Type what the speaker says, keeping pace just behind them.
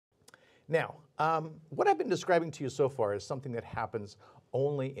Now, what I've been describing to you so far is something that happens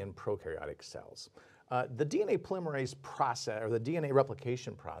only in prokaryotic cells. The DNA polymerase process, or the DNA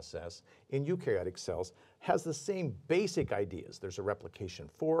replication process in eukaryotic cells has the same basic ideas. There's a replication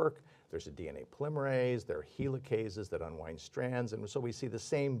fork, there's a DNA polymerase, there are helicases that unwind strands, and so we see the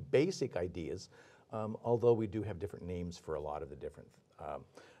same basic ideas, although we do have different names for a lot of the different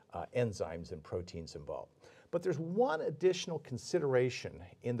enzymes and proteins involved. But there's one additional consideration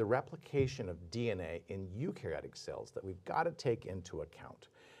in the replication of DNA in eukaryotic cells that we've got to take into account,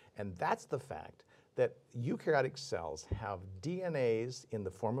 and that's the fact that eukaryotic cells have DNAs in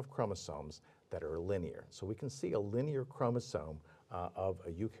the form of chromosomes that are linear. So we can see a linear chromosome of a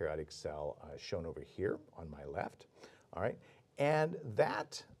eukaryotic cell shown over here on my left, all right? And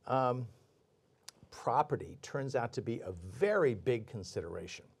that property turns out to be a very big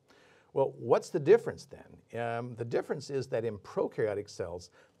consideration. Well, what's the difference then? The difference is that in prokaryotic cells,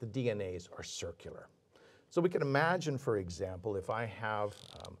 the DNAs are circular. So we can imagine, for example, if I have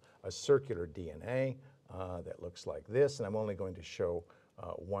a circular DNA that looks like this, and I'm only going to show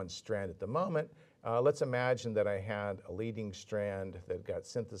one strand at the moment. Let's imagine that I had a leading strand that got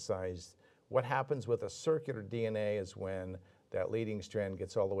synthesized. What happens with a circular DNA is when that leading strand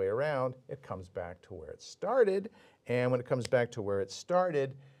gets all the way around, it comes back to where it started, and when it comes back to where it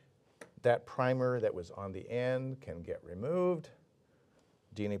started, that primer that was on the end can get removed.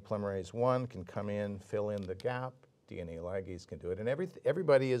 DNA polymerase 1 can come in, fill in the gap. DNA ligase can do it, and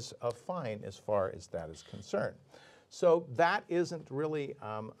everybody is fine as far as that is concerned. So that isn't really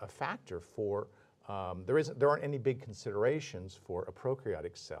a factor for, there aren't any big considerations for a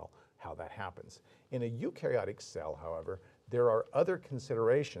prokaryotic cell, how that happens. In a eukaryotic cell, however, there are other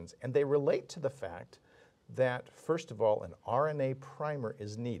considerations, and they relate to the fact that, first of all, an RNA primer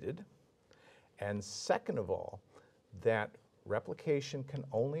is needed, and second of all, that replication can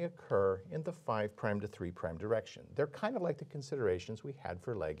only occur in the 5' to 3' direction. They're kind of like the considerations we had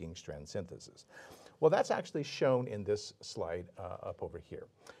for lagging strand synthesis. Well, that's actually shown in this slide up over here.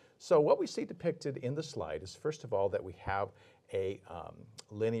 So what we see depicted in the slide is, first of all, that we have a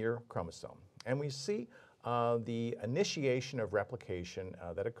linear chromosome, and we see the initiation of replication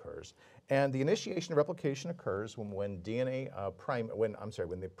that occurs. And the initiation of replication occurs when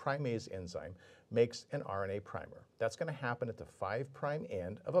the primase enzyme makes an RNA primer. That's going to happen at the 5'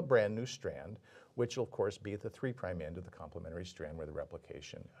 end of a brand new strand, which will of course be at the 3' end of the complementary strand where the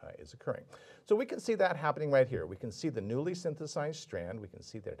replication is occurring. So we can see that happening right here. We can see the newly synthesized strand. We can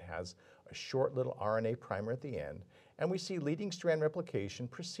see that it has a short little RNA primer at the end, and we see leading strand replication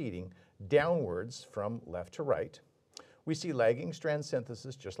proceeding downwards from left to right. We see lagging strand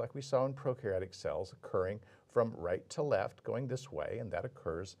synthesis, just like we saw in prokaryotic cells, occurring from right to left, going this way, and that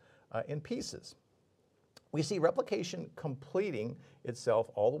occurs in pieces. We see replication completing itself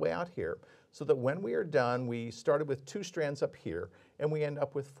all the way out here, so that when we are done, we started with 2 strands up here, and we end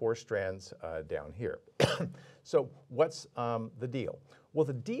up with 4 strands down here. So what's the deal? Well,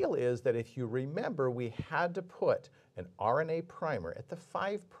 the deal is that if you remember, we had to put an RNA primer at the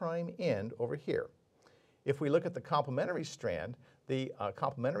 5' end over here. If we look at the complementary strand, the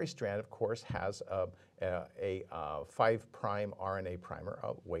complementary strand, of course, has a 5' RNA primer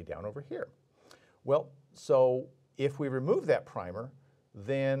way down over here. Well, so if we remove that primer,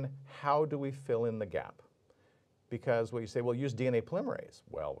 then how do we fill in the gap? Because, well, you say, well, use DNA polymerase.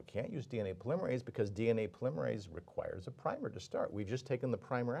 Well, we can't use DNA polymerase because DNA polymerase requires a primer to start. We've just taken the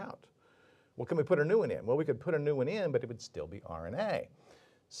primer out. Well, can we put a new one in? Well, we could put a new one in, but it would still be RNA.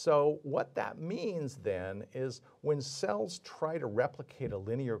 So what that means then is when cells try to replicate a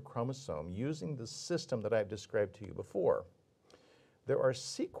linear chromosome using the system that I've described to you before, there are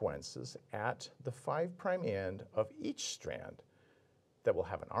sequences at the 5' end of each strand that will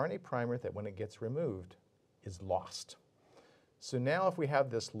have an RNA primer that when it gets removed is lost. So now if we have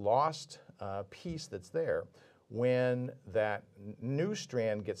this lost piece that's there, when that new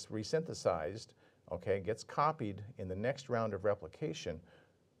strand gets resynthesized, okay, gets copied in the next round of replication,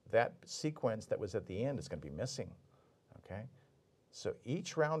 that sequence that was at the end is going to be missing, okay? So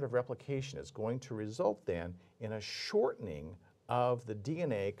each round of replication is going to result then in a shortening of the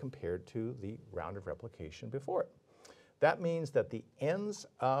DNA compared to the round of replication before it. That means that the ends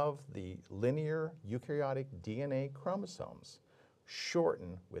of the linear eukaryotic DNA chromosomes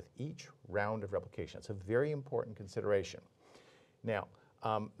shorten with each round of replication. It's a very important consideration. Now,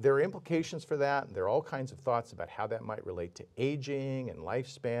 there are implications for that, and there are all kinds of thoughts about how that might relate to aging and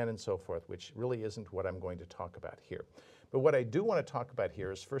lifespan and so forth, which really isn't what I'm going to talk about here. But what I do want to talk about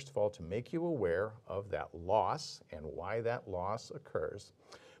here is, first of all, to make you aware of that loss and why that loss occurs,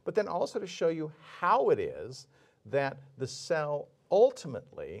 but then also to show you how it is that the cell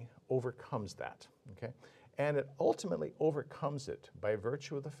ultimately overcomes that, okay? And it ultimately overcomes it by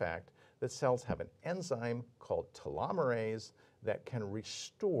virtue of the fact that cells have an enzyme called telomerase that can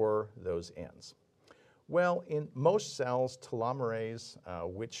restore those ends. Well, in most cells, telomerase,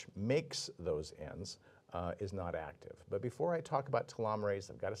 which makes those ends, is not active. But before I talk about telomerase,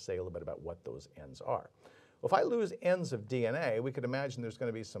 I've got to say a little bit about what those ends are. Well, if I lose ends of DNA, we could imagine there's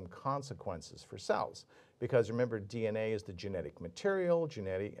going to be some consequences for cells. Because remember, DNA is the genetic material.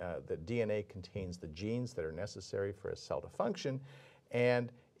 The DNA contains the genes that are necessary for a cell to function.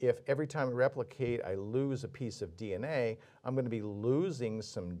 And if every time I replicate, I lose a piece of DNA, I'm going to be losing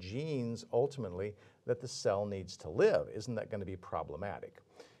some genes, ultimately, that the cell needs to live. Isn't that going to be problematic?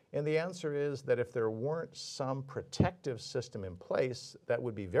 And the answer is that if there weren't some protective system in place, that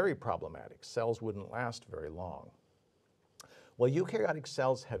would be very problematic. Cells wouldn't last very long. Well, eukaryotic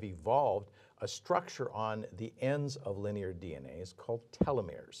cells have evolved a structure on the ends of linear DNAs called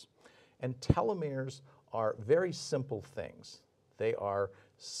telomeres. And telomeres are very simple things. They are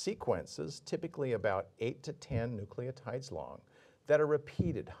sequences, typically about 8 to 10 nucleotides long, that are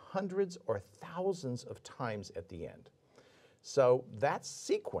repeated hundreds or thousands of times at the end. So that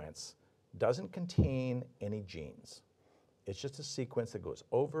sequence doesn't contain any genes. It's just a sequence that goes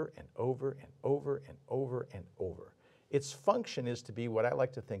over and over and over and over and over. Its function is to be what I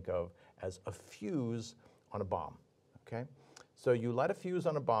like to think of as a fuse on a bomb, okay? So you light a fuse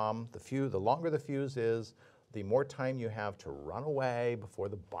on a bomb, the longer the fuse is, the more time you have to run away before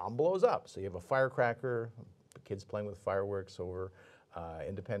the bomb blows up. So you have a firecracker, kids playing with fireworks over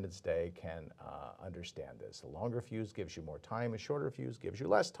Independence Day can understand this. A longer fuse gives you more time, a shorter fuse gives you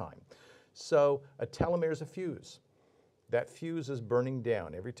less time. So a telomere is a fuse. That fuse is burning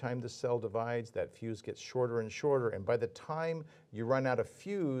down. Every time the cell divides, that fuse gets shorter and shorter, and by the time you run out of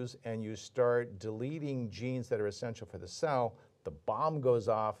fuse and you start deleting genes that are essential for the cell, the bomb goes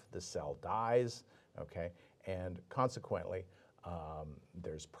off, the cell dies, okay? And consequently,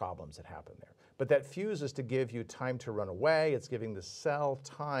 there's problems that happen there. But that fuse is to give you time to run away. It's giving the cell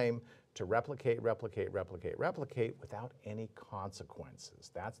time to replicate without any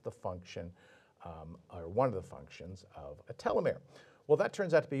consequences. That's the function, or one of the functions of a telomere. Well, that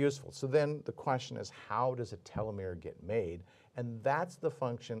turns out to be useful. So then the question is, how does a telomere get made? And that's the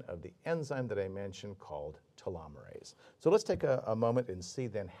function of the enzyme that I mentioned called telomerase. So let's take a moment and see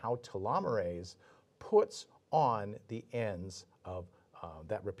then how telomerase puts on the ends of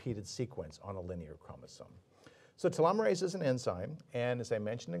that repeated sequence on a linear chromosome. So telomerase is an enzyme, and as I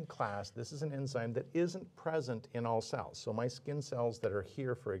mentioned in class, this is an enzyme that isn't present in all cells. So my skin cells that are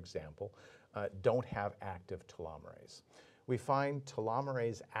here, for example, don't have active telomerase. We find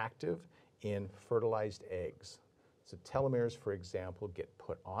telomerase active in fertilized eggs. So telomeres, for example, get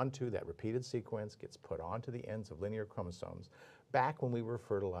put onto that repeated sequence, gets put onto the ends of linear chromosomes back when we were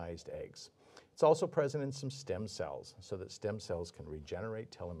fertilized eggs. It's also present in some stem cells, so that stem cells can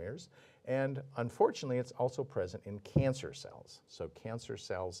regenerate telomeres. And unfortunately, it's also present in cancer cells. So cancer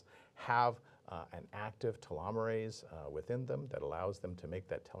cells have an active telomerase within them that allows them to make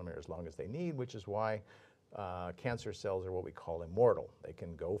that telomere as long as they need, which is why cancer cells are what we call immortal. They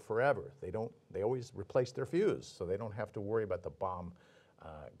can go forever. They always replace their fuse, so they don't have to worry about the bomb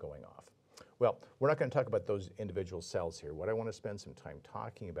going off. Well, we're not going to talk about those individual cells here. What I want to spend some time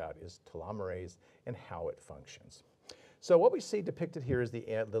talking about is telomerase and how it functions. So what we see depicted here is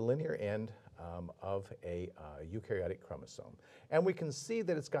the linear end of a eukaryotic chromosome. And we can see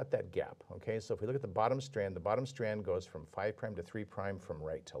that it's got that gap, okay? So if we look at the bottom strand goes from 5' to 3' from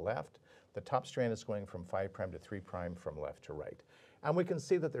right to left. The top strand is going from 5' to 3' from left to right. And we can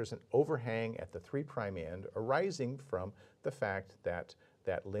see that there's an overhang at the 3' end arising from the fact that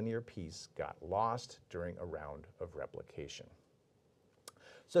that linear piece got lost during a round of replication.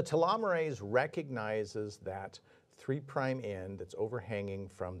 So telomerase recognizes that 3' end that's overhanging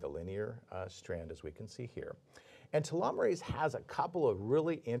from the linear strand, as we can see here. And telomerase has a couple of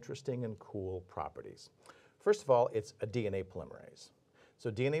really interesting and cool properties. First of all, it's a DNA polymerase. So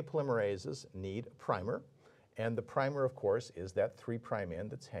DNA polymerases need a primer, and the primer, of course, is that 3'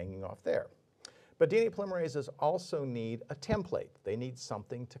 end that's hanging off there. But DNA polymerases also need a template. They need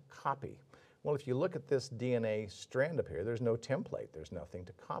something to copy. Well, if you look at this DNA strand up here, there's no template. There's nothing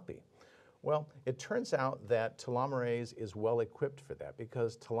to copy. Well, it turns out that telomerase is well equipped for that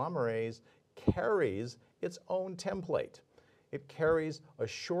because telomerase carries its own template. It carries a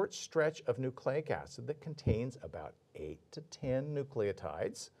short stretch of nucleic acid that contains about 8 to 10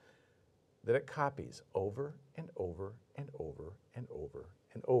 nucleotides that it copies over and over and over and over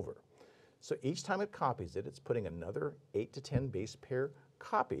and over. So each time it copies it, it's putting another 8 to 10 base pair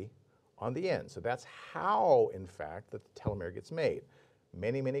copy on the end. So that's how, in fact, that the telomere gets made.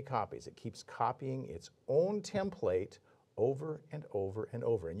 Many, many copies. It keeps copying its own template over and over and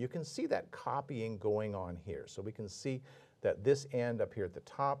over. And you can see that copying going on here. So we can see that this end up here at the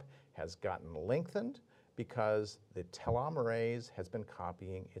top has gotten lengthened because the telomerase has been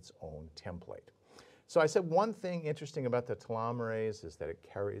copying its own template. So I said one thing interesting about the telomerase is that it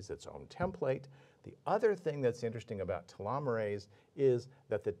carries its own template. The other thing that's interesting about telomerase is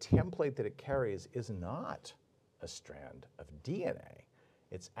that the template that it carries is not a strand of DNA.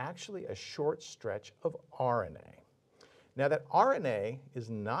 It's actually a short stretch of RNA. Now that RNA is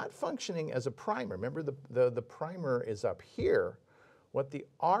not functioning as a primer. Remember the primer is up here. What the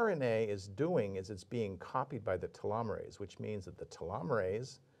RNA is doing is it's being copied by the telomerase, which means that the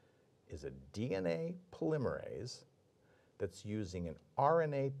telomerase is a DNA polymerase that's using an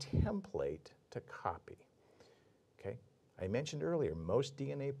RNA template to copy. Okay? I mentioned earlier, most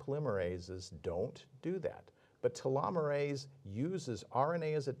DNA polymerases don't do that. But telomerase uses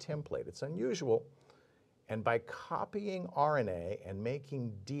RNA as a template. It's unusual. And by copying RNA and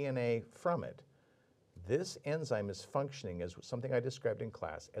making DNA from it, this enzyme is functioning as something I described in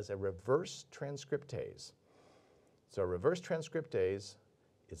class as a reverse transcriptase. So a reverse transcriptase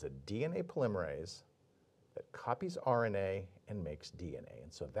is a DNA polymerase that copies RNA and makes DNA.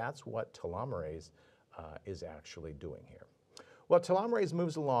 And so that's what telomerase is actually doing here. Well, telomerase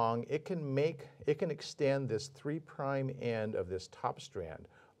moves along. It can extend this 3' end of this top strand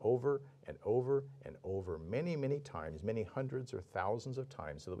over and over and over many, many times, many hundreds or thousands of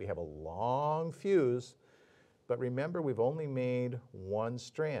times, so that we have a long fuse. But remember, we've only made one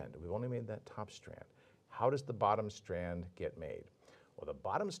strand. We've only made that top strand. How does the bottom strand get made? Well, the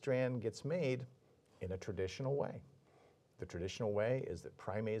bottom strand gets made in a traditional way. The traditional way is that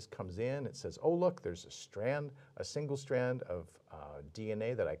primase comes in, it says, oh look, there's a single strand of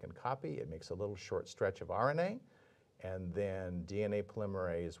DNA that I can copy. It makes a little short stretch of RNA, and then DNA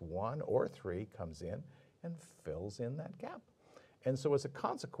polymerase 1 or 3 comes in and fills in that gap. And so as a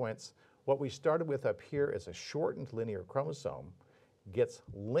consequence, what we started with up here as a shortened linear chromosome gets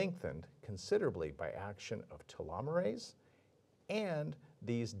lengthened considerably by action of telomerase and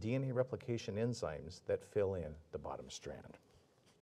these DNA replication enzymes that fill in the bottom strand.